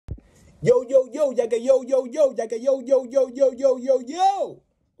Yo, yo, yo, yaga, yo, yo, yo, yaga, yo, yo, yo, yo, yo, yo, yo.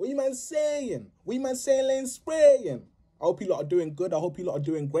 What you man saying? What you man saying, laying spraying? I hope you lot are doing good. I hope you lot are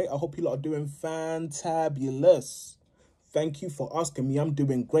doing great. I hope you lot are doing fantabulous. Thank you for asking me. I'm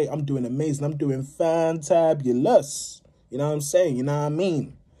doing great. I'm doing amazing. I'm doing fantabulous. You know what I'm saying? You know what I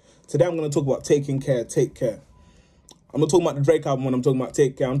mean? Today I'm going to talk about taking care, take care. I'm not talking about the Drake album when I'm talking about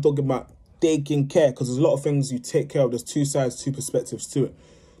take care. I'm talking about taking care because there's a lot of things you take care of. There's two sides, two perspectives to it.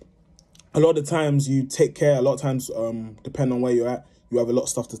 A lot of the times you take care, a lot of times, depending on where you're at, you have a lot of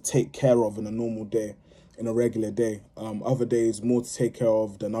stuff to take care of in a normal day, in a regular day. Other days, more to take care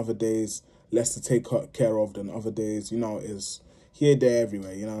of than other days, less to take care of than other days. You know, it's here, there,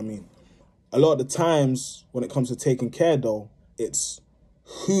 everywhere, you know what I mean? A lot of the times, when it comes to taking care, though, it's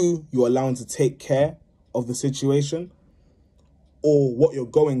who you're allowing to take care of the situation or what you're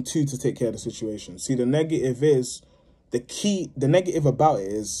going to take care of the situation. See, the negative is, the negative about it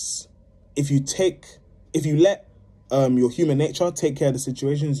is, if you let your human nature take care of the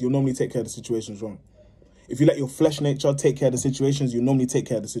situations, you'll normally take care of the situations wrong. If you let your flesh nature take care of the situations, you normally take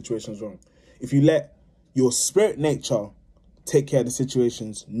care of the situations wrong. If you let your spirit nature take care of the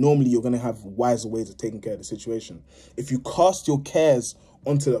situations, normally you're going to have wiser ways of taking care of the situation. If you cast your cares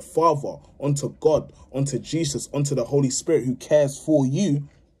onto the Father, onto God, onto Jesus, onto the Holy Spirit who cares for you,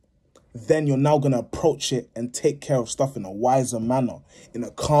 then you're now going to approach it and take care of stuff in a wiser manner, in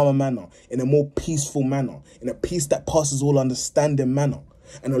a calmer manner, in a more peaceful manner, in a peace that passes all understanding manner.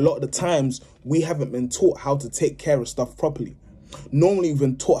 And a lot of the times, we haven't been taught how to take care of stuff properly. Normally, we've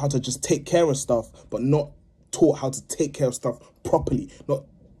been taught how to just take care of stuff, but not taught how to take care of stuff properly. Not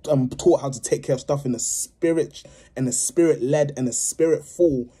taught how to take care of stuff in a spirit, and a spirit-led and a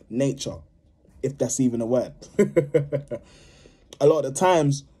spirit-full nature, if that's even a word. A lot of the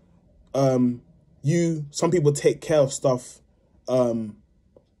times, some people take care of stuff in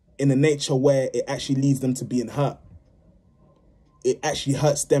a nature where it actually leads them to being hurt. It actually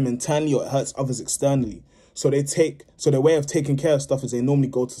hurts them internally or it hurts others externally. So their way of taking care of stuff is they normally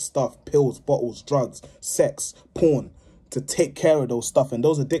go to stuff, pills, bottles, drugs, sex, porn, to take care of those stuff. And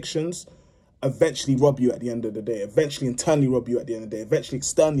those addictions eventually rob you at the end of the day, eventually internally rob you at the end of the day, eventually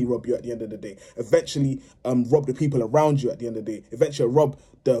externally rob you at the end of the day, eventually rob the people around you at the end of the day, eventually rob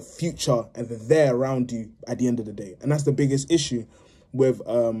the future and the there around you at the end of the day. And that's the biggest issue with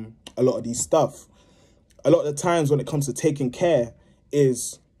a lot of these stuff. A lot of the times when it comes to taking care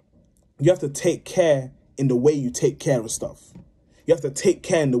is you have to take care in the way you take care of stuff. You have to take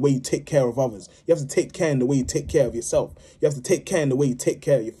care in the way you take care of others. You have to take care in the way you take care of yourself. You have to take care in the way you take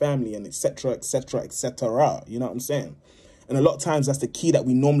care of your family and etc., etc., etc. You know what I'm saying? And a lot of times that's the key that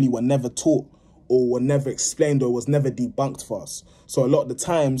we normally were never taught or were never explained or was never debunked for us. So a lot of the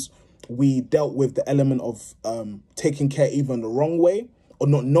times we dealt with the element of taking care even the wrong way, or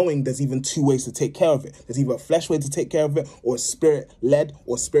not knowing there's even two ways to take care of it. There's either a flesh way to take care of it or a spirit-led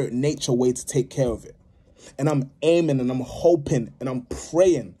or spirit nature way to take care of it. And I'm aiming and I'm hoping and I'm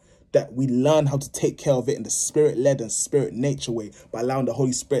praying that we learn how to take care of it in the spirit-led and spirit nature way by allowing the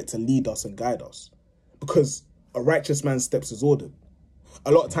Holy Spirit to lead us and guide us. Because a righteous man's steps is ordered.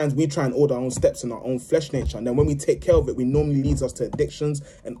 A lot of times we try and order our own steps in our own flesh nature. And then when we take care of it, we normally leads us to addictions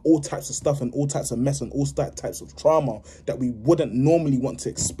and all types of stuff and all types of mess and all types of trauma that we wouldn't normally want to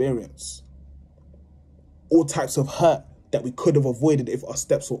experience. All types of hurt that we could have avoided if our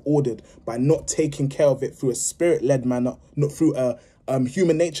steps were ordered by not taking care of it through a spirit-led manner, not through a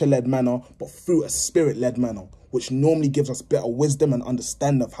human nature-led manner, but through a spirit-led manner, which normally gives us better wisdom and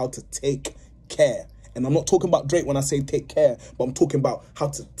understanding of how to take care. And I'm not talking about Drake when I say take care, but I'm talking about how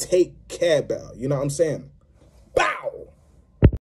to take care better. You know what I'm saying? Bow!